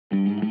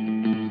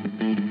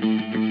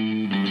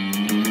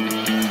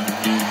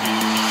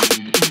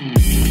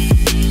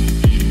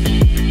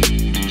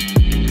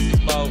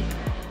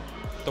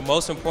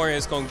most important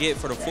it's going to get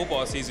for the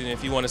football season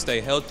if you want to stay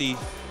healthy,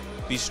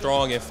 be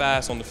strong and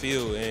fast on the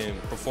field,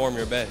 and perform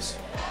your best.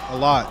 A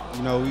lot.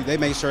 You know, they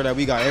make sure that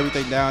we got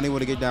everything down. They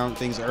want to get down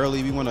things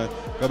early. We want to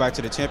go back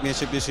to the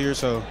championship this year.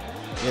 So,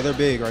 yeah, they're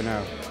big right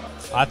now.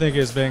 I think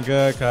it's been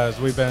good because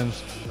we've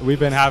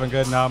been having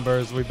good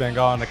numbers. We've been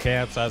going to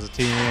camps as a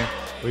team.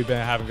 We've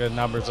been having good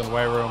numbers in the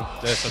weight room.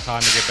 Just a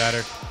time to get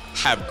better.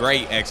 I have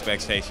great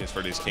expectations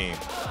for this team.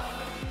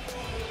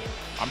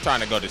 I'm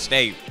trying to go to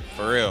state,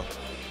 for real.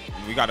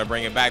 We got to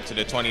bring it back to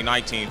the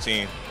 2019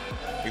 team.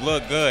 We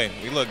look good.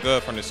 We look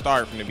good from the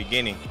start, from the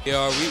beginning.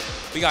 Yeah,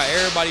 we got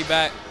everybody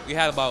back. We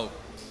had about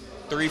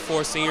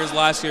 3-4 seniors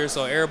last year,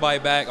 so everybody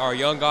back. Our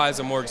young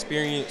guys are more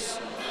experienced,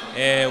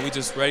 and we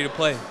just ready to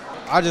play.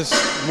 I just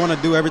want to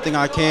do everything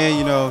I can,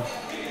 you know,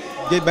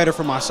 get better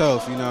for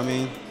myself, you know what I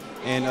mean?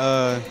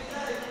 And,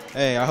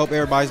 hey, I hope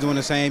everybody's doing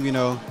the same, you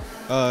know,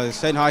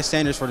 setting high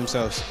standards for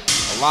themselves.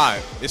 A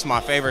lot. It's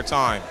my favorite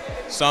time.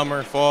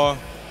 Summer, fall,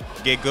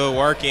 get good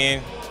work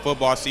in.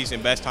 Football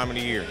season, best time of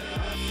the year.